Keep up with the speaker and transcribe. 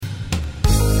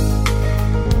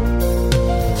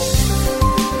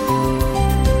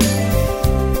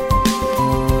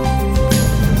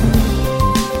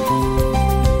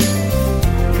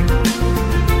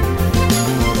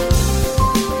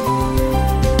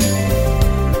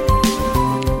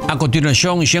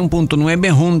continuación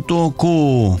 100.9 junto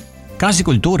con Casi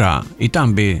Cultura y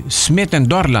también Smith and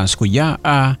Dorlands kuya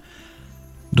a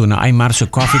dona Aymar su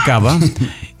coffee kaba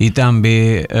y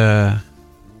también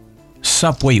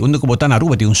Subway, uno que botan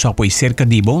Aruba de un Subway cerca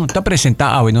de Ibo, te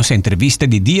presenta hoy nuestra entrevista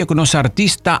de día con nuestro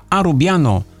artista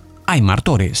arubiano Aymar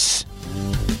Torres.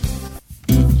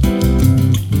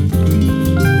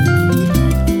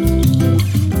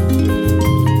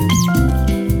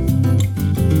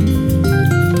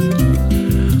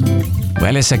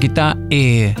 Well, aquí está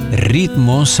el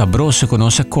ritmo sabroso que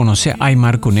nos conoce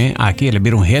Aymar Kune. Aquí el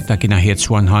vieron hit, aquí en Hits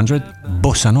 100,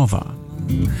 Bossa Nova.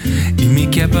 Y mi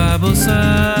chiappa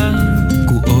bossa,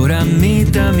 cu ora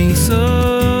mita mi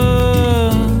so,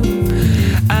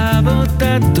 ha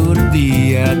botato il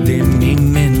dia de mi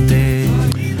mente.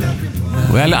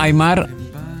 Well, Aymar,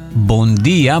 buen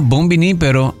día, buen vini,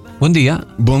 pero buen día.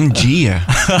 Bom dia.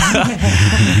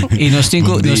 Y nos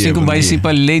tengo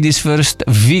para ladies first.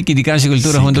 Vicky di Casi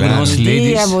Cultura junto con ons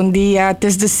ladies. Bom dia. Het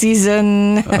is de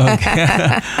season.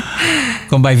 Okay.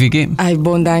 Kom bij Vicky. Ay,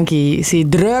 bon, dankie. Si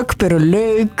druk, pero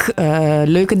leuk.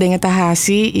 Leuke dingen te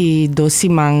hasi. Y dosi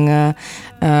mang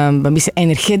bambisa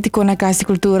energético na Casi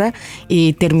Cultura.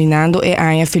 Y terminando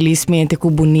año felizmente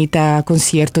con bonita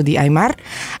concierto di Aymar.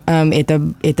 Esta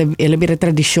elebira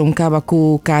tradición kaba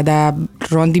ku cada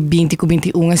rondi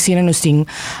 20-21 sina nos ting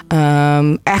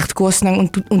echt kost ng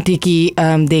un tiki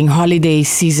ding holiday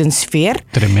season sfeer.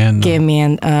 Tremendo. Que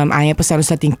men año pasado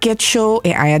staat in Kid Show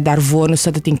e año daarvoor no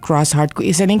staat in Cross Heart ku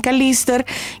isa in Kalister.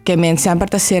 Que men sempre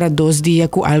ta sera 2 dias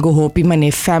ku algo hopi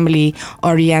mane family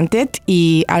oriented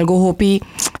y algo hopi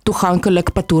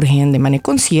toegankelijk patoerhende mane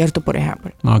concierto por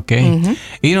ejemplo. Okay. Mm-hmm.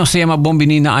 Y no se llama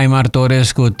Bombinina Aymar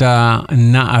Torres kuta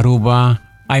na Aruba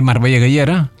Aymar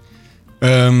Bayagayera.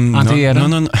 No.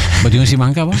 Wat doen ze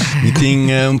manca ba? Ik denk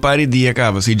een paar dias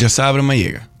acaba. Si já sabe me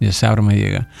llega. Ya sabe me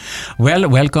llega. Well,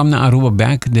 welcome na Aruba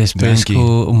back. Después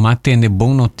ko matende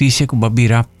bom notícia ko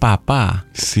babira papa.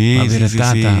 Sí, babira sí,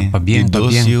 tata. sí. Pa bien, pa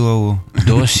bien.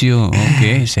 Dosio,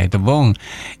 okay, certo bom.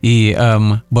 E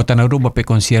botar na Aruba pe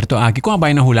concierto. Aqui com a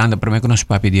baina Holanda, para mim que nós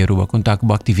papi de Aruba, contar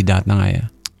com atividade na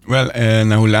área. Well,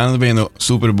 na Holanda ben je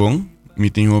super bom. Me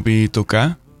tenho opi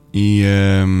tocar. E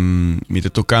me está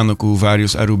tocando com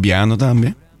vários arubianos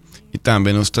também. E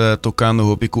também nós está tocando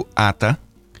hopi com ATA,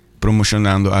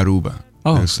 promocionando Aruba.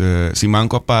 Oh. Dus se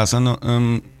manco passa,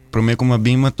 para mim como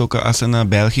bima toca essa na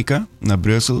Bélgica, na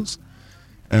Brussels,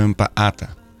 para ATA.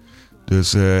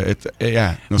 Dus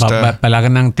nós está. Palaga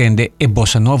nang tende e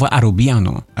Bossa Nova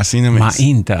arubiano. Assim na mesma. Ma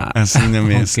inta. Assim na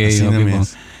mesma. Okay, assim na mesma.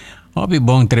 Óbvio,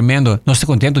 bom, tremendo. Nós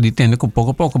estamos contentos de ter que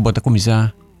pouco a pouco bota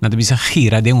começar. Nada bisa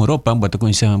gira de Europa, bota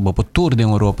começar bopo tour de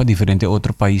Europa, diferente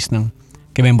outro país não.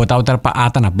 Que vem botar outra para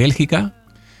ata na Bélgica.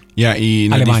 Ja, e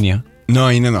Alemanha. Não,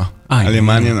 ainda não.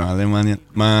 Alemanha não. não, Alemanha.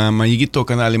 Mas igi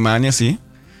toca na Alemanha sim.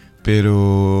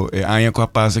 Pero año que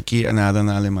pasa aqui nada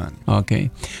na Alemanha.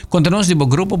 Ok. Conta-nos de bo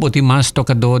grupo, boti mais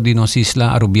tocador de nos isla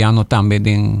arubiano também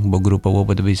de bo grupo, bo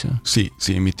bota bisa?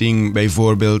 Sim, me tem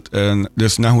bijvoorbeeld,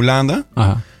 dus na Holanda.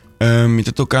 Me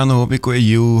está tocando hopi com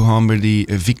o homem de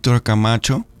Victor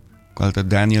Camacho, qual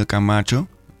Daniel Camacho,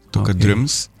 toca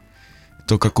drums.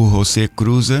 Toca com José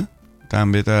Cruz,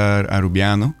 também tá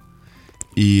arubiano.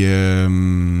 E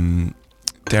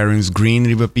Terence Green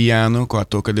riba piano, que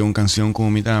toca de uma canção com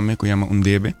me também, que chama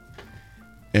Debe.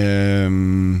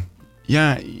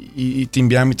 E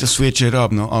também me tá switch it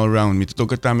up, no, all around. Me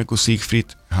toca também com Siegfried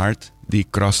Hart, de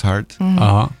Cross Heart.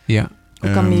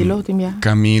 Camilo também.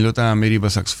 Camilo também riba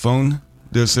saxofoon.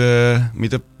 Dus me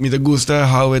tá gusta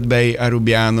how it bij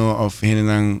arubiano of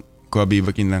hinenang ko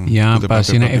abiba kinang. Ja,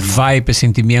 pasina e vibe,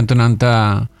 sentimento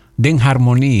nanta den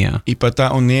harmonia. E para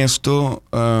estar honesto,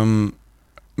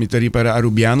 me tari para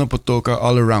arubiano po toca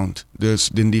all around. Dus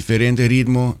den diferente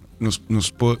ritmo nos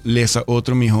po lesa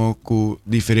outro miho ku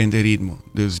diferente ritmo.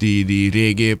 Dus di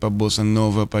reggae pa bossa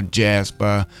nova, pa jazz,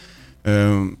 pa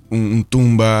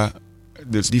tumba.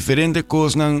 Dus diferente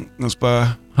coisas nos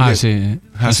pa sim.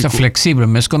 Está flexível,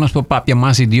 mas que nós papia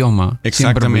mais idioma.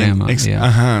 Exatamente.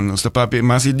 Nós papia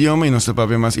mais idioma e nós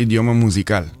papia mais idioma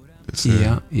musical.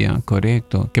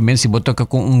 Correto. Que men se botar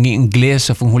com inglês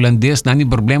ou holandês, não tem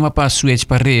problema para switch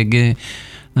para reggae.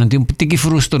 Não tem tiki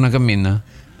frusto na caminha.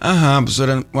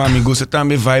 Pessoal, me gusta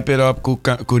também vai para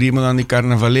com ritmo de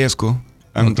carnavalesco.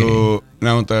 Anto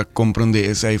não tá compreender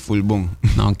esse aí full bom.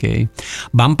 Ok.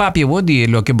 Bam papi vou dizer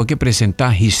lo que vou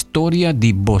apresentar História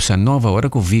de Bossa Nova. Agora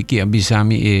que o Vicky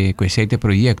avisami com esse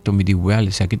projeto me digo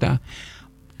isso aqui tá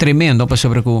tremendo para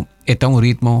sobre que é um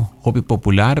ritmo hobby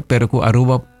popular, pero que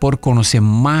Aruba por conhecer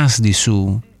mais de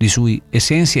sua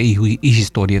essência e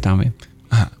história também.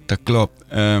 Dat klopt.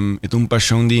 Het is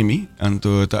passion di mi.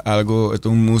 Anto het algo, het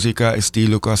música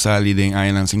estilo que sali den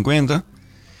años 50.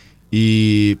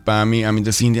 Y para mí, a mí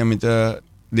te sinti, a mí te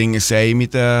den ese, mi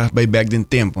te by back den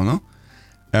tempo, no?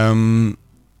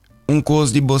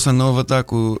 Cos di bossa nova ta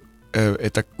ku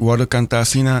eta guarda cantar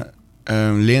sina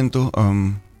lento,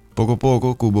 poco a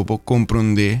poco, ku bo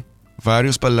comprender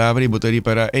várias palavras y botari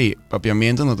para,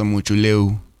 papiamento no ta mucho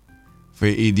leu fe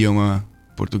idioma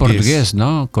português. Português,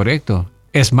 no? Correcto.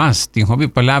 Es más, tem hobby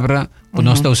palavra,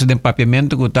 nós está usando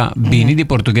papiamento que está bem de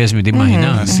português, me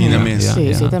imagina. Assim na mesa.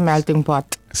 Sim, sim, tem melting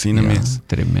pot. Assim na mesa.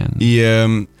 Tremendo. E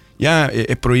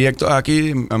o projeto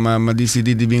aqui, eu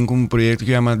decidi de vir com um projeto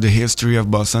que chama The History of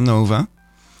Bossa Nova.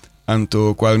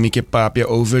 Anto, qual me que papia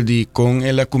over de como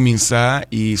ela começar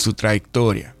e sua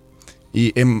trajetória.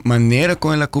 E a maneira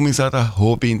como ela começar está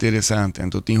hobby interessante.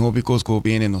 Então, tem hobby coisas que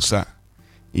hobby não sabe.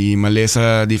 E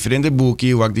malesa diferente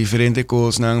buki, wak diferente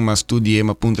coisas nang mas estudie,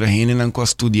 ma puntra hene nang ko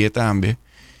estudie também.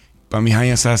 Pa mi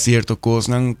hanya sa cierto coisas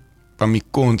nang pa mi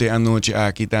conte anoche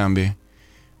aqui também.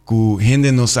 Ku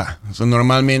gente não sa. So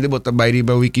normalmente bota bairi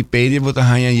ba Wikipedia bota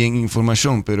hanya yang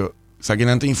informação, pero sa que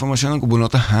nanta informação ku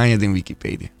bunota hanya den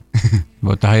Wikipedia.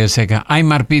 Bota hanya seka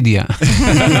Aymarpedia.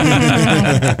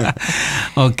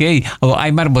 Ok. O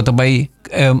Aymar bota bai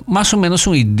mais ou menos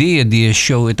uma ideia de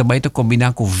show, e também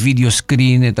combinar com video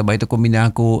screen, e também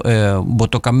combinar com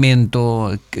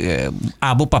tocamento,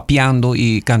 abo papiando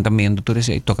e cantamento, tudo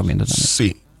isso, e tocamento também.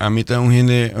 Sim, a mim tá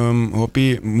gente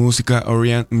hobby music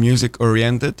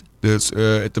oriented, dus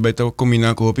também tá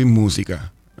combinar com hobby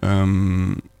música,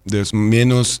 dus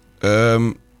menos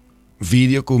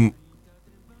vídeo com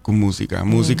música.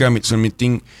 Música me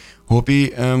tem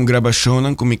hobby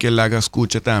gravação com que laga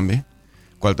escuta também.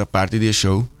 Qualquer parte do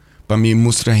show, para mim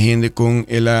mostrar gente com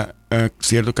ela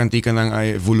certo cantica não a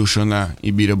evolucionar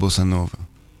e vira bossa nova.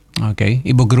 Ok.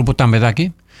 E o grupo também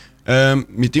daqui?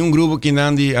 Me tem grupo que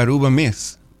não de Aruba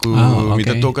mês.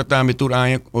 Me toca também tur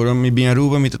aia, ora me bem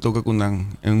Aruba, me toca com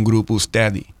grupo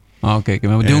steady. Ok,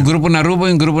 tem grupo na Aruba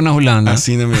e grupo na Holanda.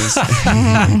 Assim mesmo.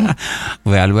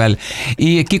 Well.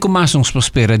 E que mais nos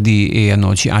espera de a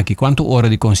noite aqui? Quanto hora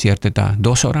de concerto está?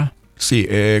 2 horas? Sí,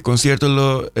 el concierto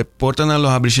lo portan a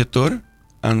los abrichetor.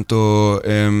 Anto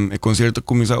el concierto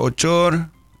comienza a 8 horas,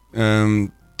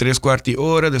 3/4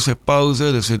 hora, después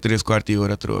pauze, después 3/4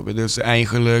 hora terug. Dus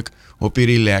eigenlijk op je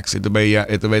relax. Het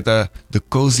is the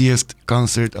coziest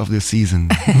concert of the season.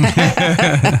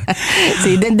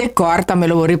 Sim, de decor também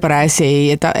lo vou reparar, sei.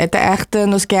 Het echt,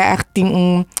 nos quer echt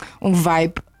um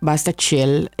vibe basta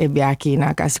chill aqui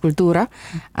na Casa Cultura.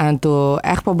 Anto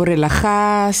echt para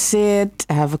relaxar, sit,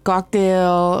 have a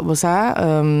cocktail, wat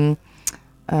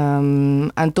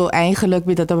anto eigenlijk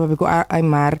weet dat we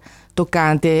Aymar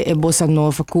tocante e bossa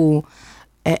nova ku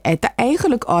het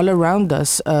eigenlijk all around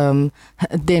us.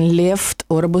 Den lift,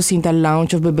 ora bosinta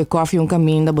lounge of bebe coffee un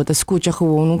caminda, bota escucha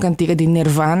gewoon un cantica di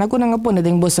Nirvana ku nga pone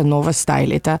den bossa nova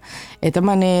style. Eta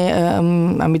mane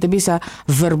amita bisa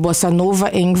ver bossa nova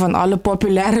een van alle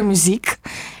populaire muziek.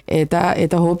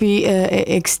 Eta hobby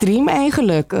extreem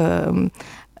eigenlijk.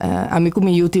 Amico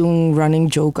mi aiuti un running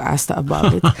joke hasta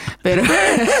about it. Pero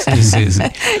sì.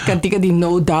 cantica di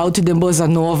No Doubt de bossa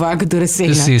nova que tu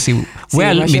resena. Sì.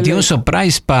 Well, mi tiene un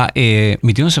surprise pa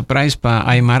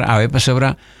Aymar ave pa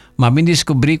sobra, ma ben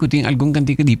descobri que tem algum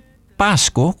cantica di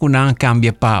Pasco que não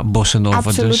cambia para bossa nova.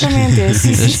 Absolutamente,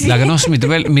 sì. Laga nos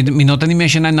mi nota ni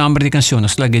mencionar number de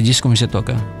canciones, laga diz como se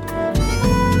toca.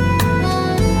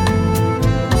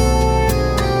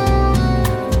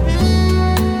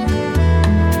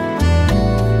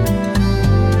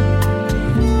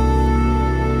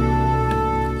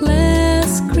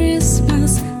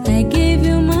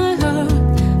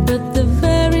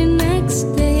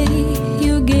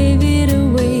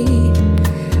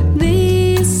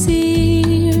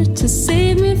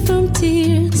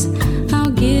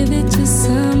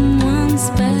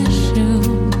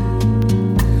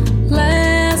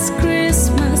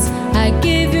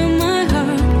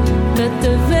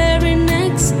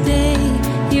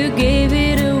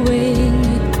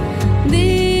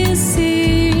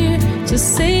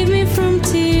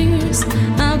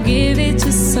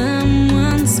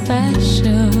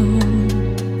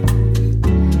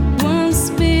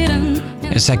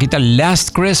 Essa aqui está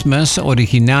Last Christmas,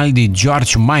 original de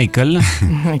George Michael.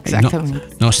 Exatamente.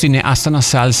 Nós temos hasta na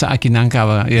salsa aqui na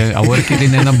cava. Agora que tem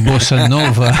na bossa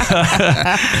nova.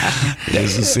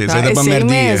 Isso é da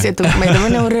pamerdia. Mas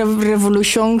também é uma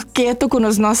revolução que tu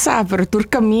conosco não sabe, pero tu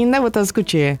caminha para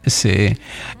escutar. Sim.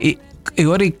 E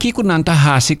agora, o que não está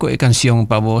fácil com a canção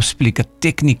para você explicar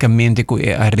tecnicamente com o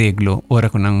arreglo, ora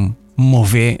que não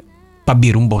mover para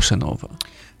vir bossa nova?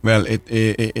 Well,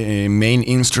 main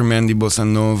instrument di bossa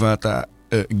nova ta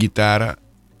guitarra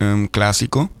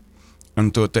classico.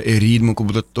 Anto ta ritmo que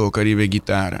você toca ribe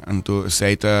guitarra. Anto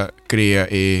saita crea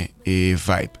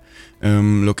vibe.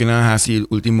 Lo que na hasi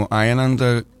último año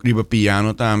anta riba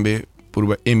piano tambe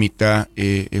por imitar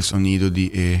el sonido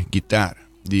de guitarra,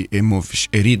 de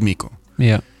rítmico.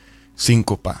 Yeah.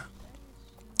 Syncopa.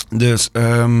 Dus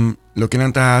lo que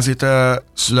nanta hasi ta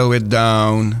slow it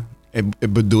down.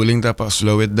 Bedoeling ta pa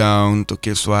slow it down,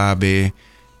 toque suave.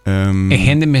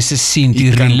 Gente me se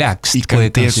siente relaxed. Y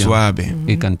cante suave.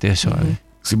 Y cante suave.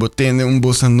 Si je tende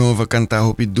bossa nova canta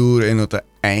hopi duro en nota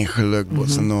eigenlijk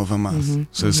bossa nova mas.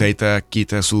 So zij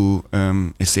quita su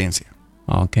esencia.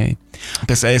 Okay.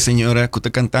 Entonces esa señora que está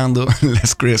cantando,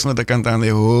 Les Christmas está cantando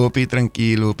hopi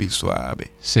tranquilo, hopi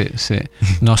suave. Sí.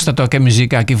 Nós está toca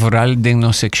música aqui vooral dentro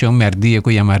da secção merdia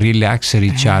que chama relax,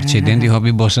 recharge, dentro de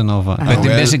hobby bossa nova. Mas de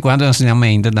vez em quando nós chama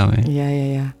ainda também.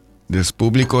 Ja. Dus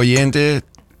público oyente,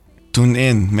 tune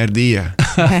in, merdia.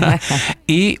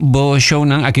 E bo show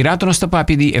nang akirato nos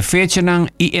papi di e fecha nang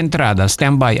e entrada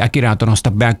standby akirato nos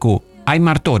tabako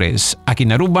Aymar Torres aqui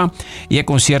na Aruba e é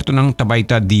concerto nang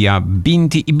tabaita dia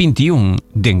 20 e 21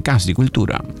 den Casa de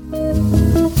Cultura.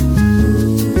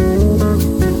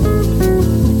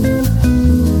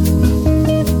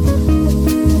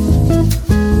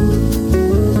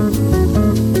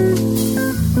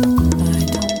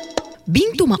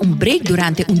 Toma un break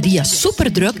durante un día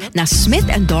super druk na Smith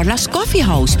 & Dorla's Coffee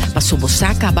House. Paso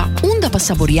bosaca ba unda pa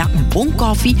saborear un buon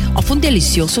coffee of un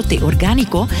delicioso tè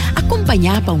organico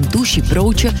accompagnato pa un sushi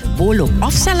broodje, bolo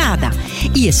of salada.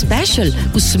 E special,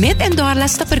 ku Smith & Dorla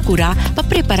sta per curare pa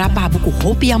preparar pa buco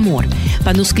hopi amor.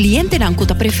 Pa nos clientes nan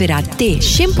kuta prefera tè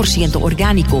 100%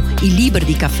 organico e libre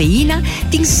di caffeina,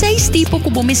 tin 6 tipo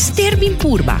kubo misterbin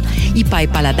purba. E pa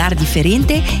paladar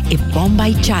differente e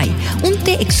Bombay Chai, un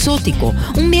tè exótico,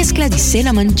 un mezcla di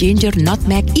cinnamon, ginger,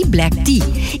 nutmeg e black tea.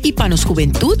 E para nos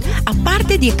juventud,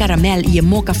 aparte de caramel e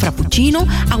mocha frappuccino,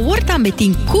 ahora también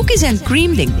tin cookies and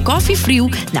cream den coffee frio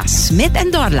na Smith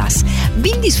 & Dorlas.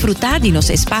 Bin disfrutar di nos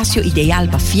espacio ideal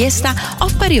pa fiesta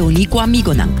of pa reunir con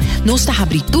amigo nan. Nos ta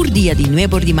abritur dia di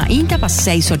 9 di mainta pa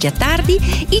 6 da tardi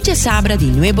e già sabra di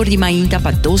 9 di mainta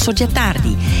pa 2 da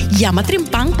tardi. Llama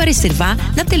Trimpang pa reservar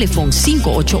na telefone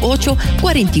 588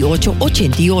 48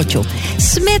 88.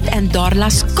 Smith &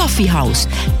 Dorlas Coffee House.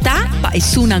 Ta pa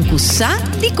esunan kusa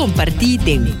di compartir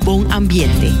den bon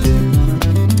ambiente.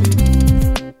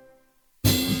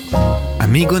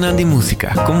 Amigo Nandi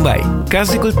Música, Combay,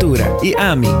 Casa de Cultura e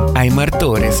Ami, Aymar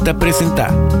Torres está apresenta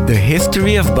The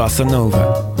History of Bossa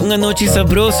Nova. Una noche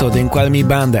sabroso den qual mi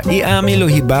banda e Ami lo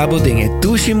hibabo den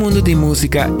etushi mundo de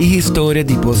música e história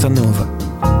de Bossa Nova.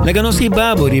 Laganos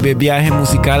hibabo ribe viaje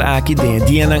musical aqui den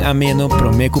dia nang ameno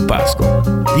promeco Pasco.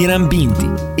 Diran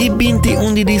 20 e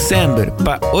 21 de dezembro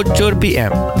pa 8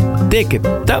 p.m. Ticket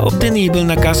tá obtenível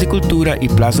na Casa de Cultura e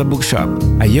Plaza Bookshop.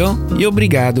 Ayo e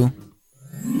obrigado.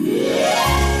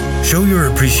 Show your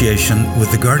appreciation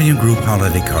with the Guardian Group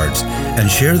holiday cards and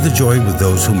share the joy with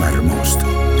those who matter most.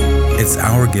 It's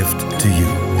our gift to you.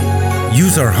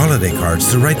 Use our holiday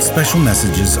cards to write special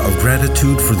messages of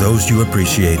gratitude for those you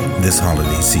appreciate this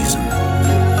holiday season.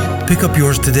 Pick up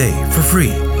yours today for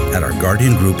free at our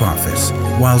Guardian Group office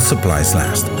while supplies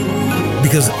last.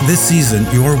 Because this season,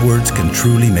 your words can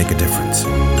truly make a difference.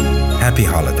 Happy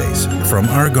holidays from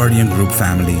our Guardian Group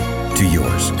family to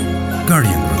yours.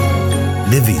 Guardian Group.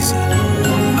 Live easy.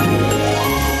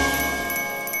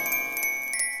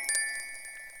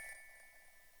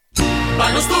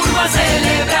 Vamos turbo a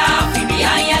celebrar, fin de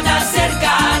año está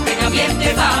cerca, en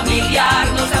ambiente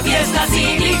familiar, nos da fiesta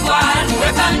sin igual,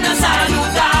 pan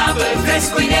saludable,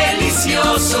 fresco y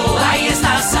delicioso, ahí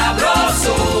está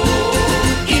sabroso.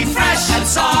 Eat fresh and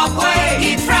Subway,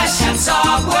 eat fresh and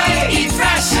Subway, eat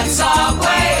fresh and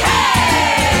Subway,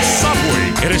 hey!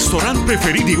 Subway, el restaurante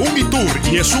preferido de Unitur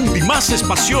y es un día más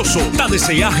espacioso. Da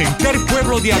desea gente del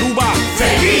pueblo de Aruba.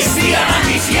 ¡Feliz día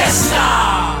de mi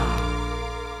fiesta!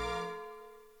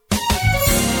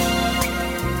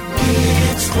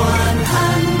 It's 100.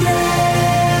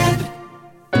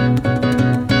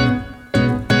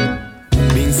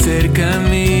 Ven cerca a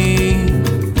mí,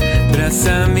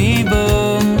 abraza mi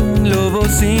voz, lobo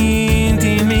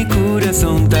siente mi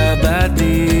corazón tá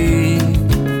bater.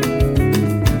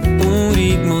 Un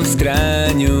ritmo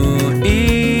extraño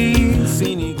y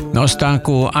sin ningún... Nós está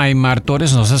com Aymar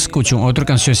Torres, nós escutamos outra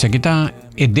canção, essa aqui tá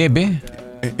Edebe.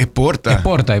 É porta. É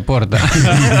porta. É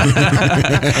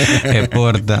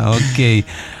porta, ok.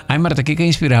 Aymar, o que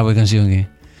inspirava a canção aqui?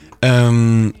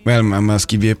 Well,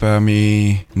 escrevi para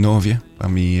minha novia, para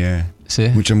minha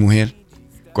muita mulher,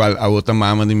 qual a outra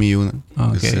mama de mim,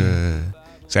 okay.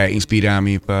 Zij inspira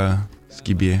me para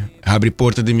escrever. Abre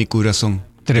porta de mi coração.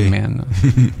 Tremendo.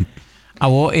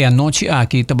 Awo e a noite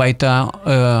aqui também tá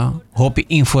hopi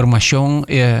informação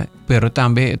pero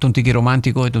também tuntiki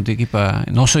romântico tuntiki pa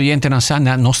nosso oyente na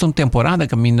sana nossa temporada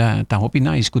caminha tá hopi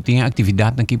na escutinha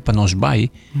atividade aqui para nós vai.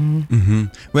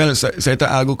 Well, zij tá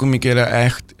algo que me queira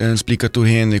echt explicar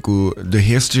doorheen que the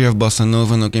history of bossa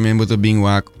nova no que me bota bem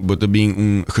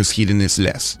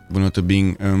geschiedenisles. Bota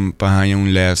bem para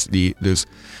les die dus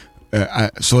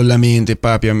solamente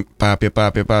papia,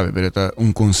 pero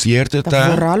un concierto tá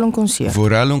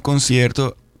Vooral un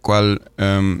concierto qual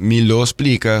me lo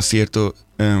explica cierto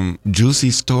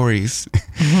juicy stories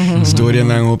história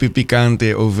não hopi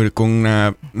picante over com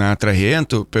na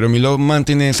trajento, pero me lo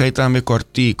mantém sai também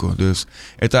cortico, dus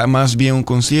é mais bem um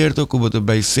concerto que você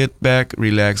vai sit back,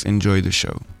 relax, enjoy the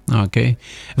show. Ok.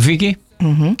 Vicky,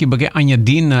 que bagai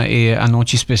añadina a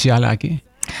noite especial aqui?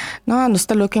 No, nós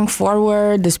estamos looking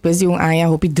forward depois de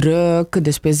ano hopi druk,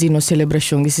 depois de nossa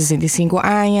celebração de 65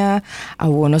 anos,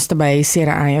 nós também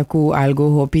será ano com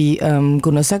algo hopi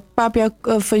com nossa papia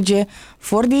fazer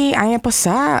for de ano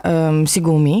passado,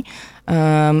 segundo mim.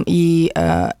 E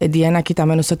dia aqui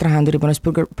também nós estamos trabalhando riba nossa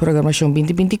programação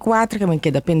 2024, que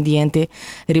queda pendente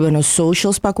riba nos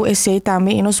socials para que esse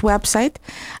também em nosso website.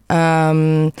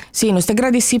 Sim, nós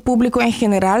agradecemos público em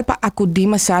geral para acudir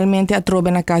massalmente a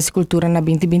trobe na Casa Cultura na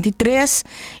 2023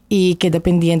 e queda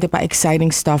pendente para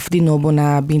exciting stuff de novo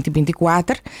na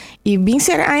 2024 e bem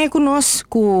será aí conosco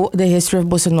com The History of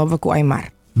Bossa Nova com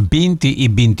Aymar. 20 e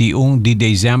 21 de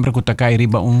dezembro que takai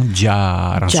riba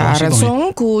já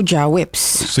razão com já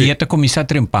whips. E até começar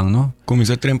trempang, não?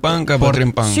 Começar trempang, acaba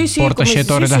trempang. Porta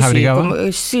chetor da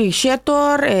Habrigava? Sim,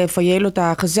 chetor, fajelo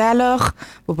tá gezellig.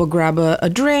 We grab a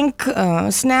drink,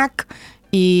 snack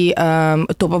e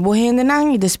topa bohende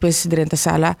nang e depois dentro da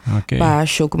sala para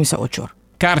show começar 8 horas.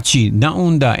 Carci, da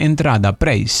onda, entrada,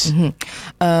 preço?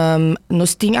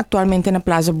 Nós temos atualmente na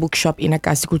Plaza Bookshop e na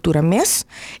Casa de Cultura Mes.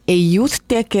 E youth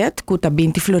ticket custa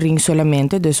 20 florin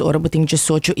solamente. Dus ora boting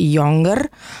 18 e younger.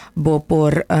 Bo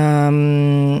por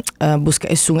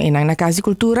busca isso na Casa de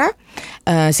Cultura.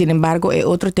 Sin embargo, é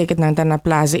outro ticket na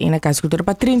Plaza e na Casa de Cultura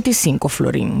para 35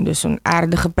 florin. Dus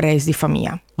aardige prijs de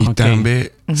família. E também,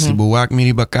 se boak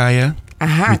miribakaya,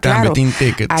 Aha, claro.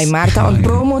 Aymar está on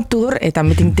promo tour e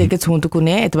também tem tickets junto com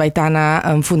ele. Vai estar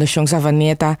na Fundação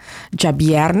Savaneta já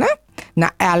viernes,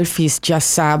 na Elvis já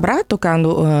sabra,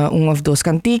 tocando of dos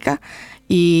canticas.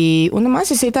 E uma mais,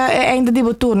 você está ainda de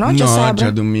tour, não? Já sabra.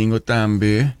 Já domingo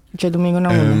também. Já domingo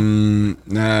não.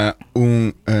 Na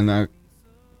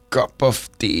cup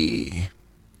of tea.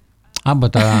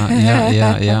 Bota,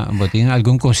 botin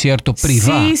algum concerto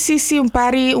privado. Sim, um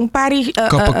party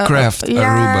Cup of Craft,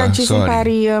 Aruba,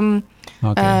 sorry. Um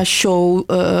party show,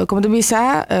 como tu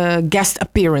bisa, guest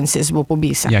appearances, bopo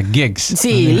bisa. Gigs.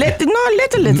 Sim, little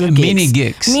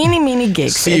gigs. Mini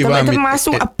gigs. Sim, então mais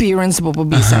appearance, bopo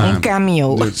bisa,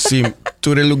 cameo. Sim,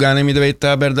 todo lugar me deve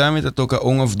estar, verdade, me toca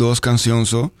of dos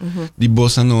canções de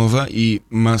bossa nova e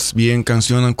mais bem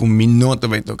canções com minuto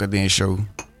vai tocar dentro show.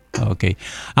 Ok.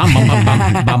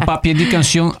 Bampapi de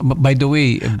canção, by the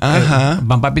way,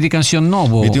 bampapi de canção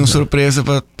novo. E tem uma surpresa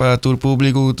para todo o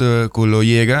público que lo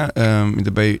chega.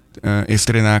 Vai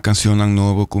estrenar a canção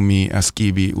nova com mi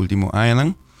askibi último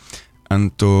ano.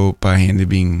 Anto para gente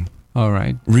bem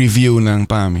review nang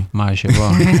pami. Mas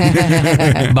bom.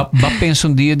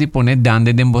 Penso dia de poner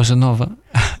dande de bossa nova.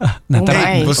 Não tá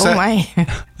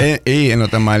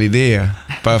mal ideia.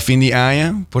 Para fim de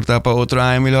ano, portar para outro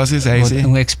ano melhor se sei.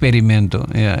 Experimento.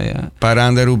 Para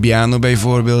andar rubiano,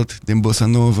 bijvoorbeeld, de bossa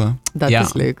nova. Dat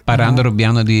is leuk. Para andar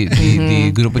rubiano de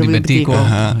grupo de Betico,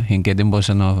 em que de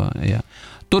bossa nova.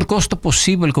 Tur kost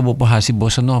possível que você faça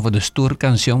bossa nova, dus tour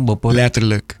canção,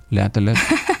 letterlijk.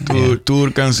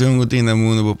 Tour canção que tem na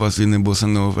mundo, você passa na bossa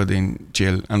nova, den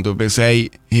chill. Então pensei,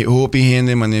 hope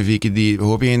gente, mas nem Vicky di,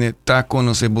 hope gente tá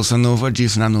conhecer bossa nova,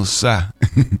 diz na nossa.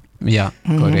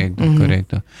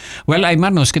 Correcto. Well,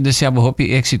 Aymar, nós que desejamos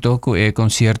hope éxito com o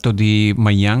concerto de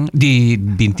manhã, de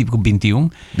 21.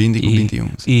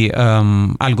 E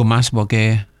algo mais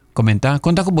porque comentar.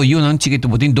 Conta com boiu não chiquito,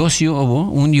 botin docio ou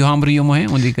hambre eu morre,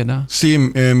 onde que dá? Sim,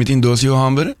 me tem docio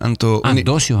hambre, anto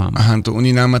docio hambre. Anto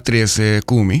uninama 13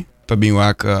 kumi, para bem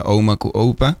waka oma com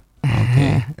opa.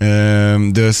 Okay.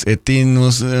 Dus tem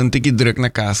nos tiki druk na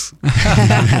casa.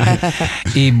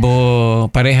 E bo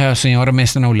pareja senhora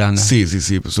mestra na Holanda. Sim.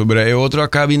 Sobre outro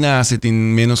cabina, se tem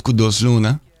menos que 2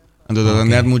 lunas. Anto dat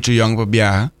net muito young para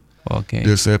viajar. Okay.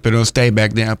 Dus pero stay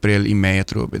back in april e mei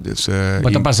trobe. Dus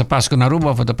você passa Páscoa na Aruba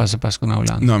ou você passa Páscoa na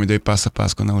Holanda? Não, me dei passa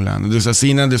Páscoa na Holanda. Dus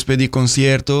assim, depois do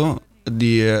concerto,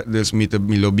 dus me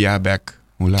lo viajar back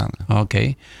Holanda.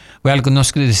 Ok. Well,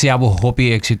 nos deseamos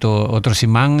hopi éxito otro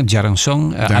simán,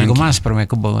 Arens-Tjon. Algo más para me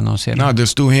conocer. No,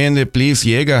 dus tu gente, please,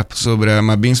 llega sobre,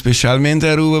 mas bem especialmente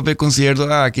Aruba para concierto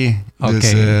aqui. Ok.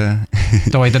 Dus,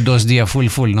 Então, aí 2 dias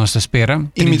full, nos espera.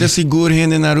 e me seguro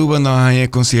gente na Aruba não há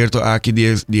concierto aqui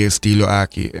de estilo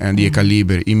aqui, de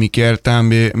calibre. E me quer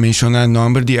também mencionar o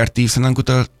nome de artistas que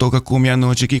toca comigo a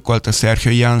noite aqui, qual tá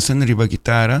Sergio Jansen, riba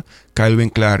guitarra, Kyle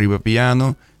Winkler, riba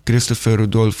piano, Christopher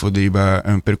Rodolfo, riba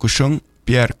percussão,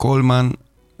 Pierre Coleman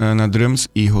na drums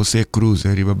e José Cruz,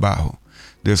 riba bajo.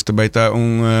 Dus também está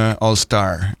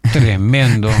all-star.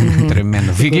 Tremendo.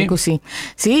 Vicky?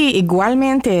 Sí,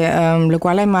 igualmente, lo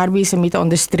cual Aymar se mete on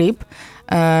the strip,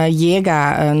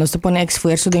 llega, nos pone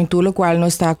esfuerzo dentro lo cual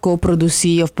nos está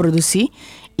co-producir o producir.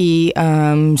 E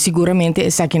seguramente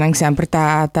essa aqui não sempre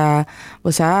tá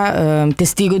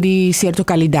testigo de certa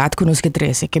qualidade que nos que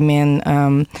trece, que men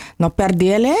não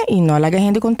perdele e não larga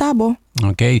gente contábil.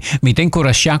 Ok, mi te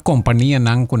encorajar companhia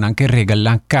nan que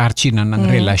regalar carti nan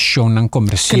relação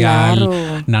comercial,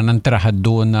 nan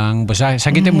trabajador nan,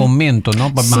 sa que tem momento,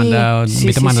 no? Manda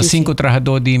 5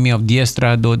 trabajadores de mim, 10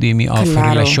 trabajadores de mim,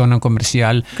 relação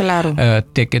comercial,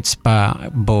 tickets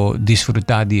para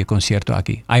desfrutar de concerto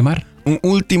aqui. Aymar?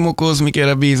 Último coisa me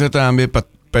quero avisar também para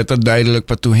estar duidelijk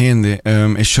para tu gente.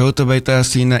 O show também está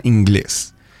assim na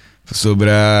inglês. Sobre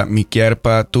me quer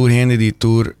para tu gente de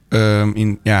tour,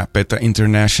 para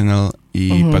international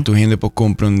e para tu gente para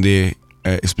compreender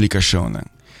explicação.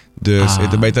 Dus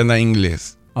het também está na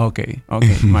inglês. Ok,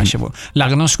 mas bom. Lá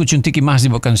nós escutamos um pouquinho mais de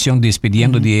uma canção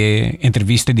despedindo de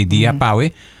Entrevista di Dia,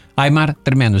 Paue. Aymar,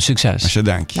 tremendo sucesso.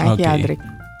 Dank je. Dank je,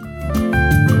 Aldrich.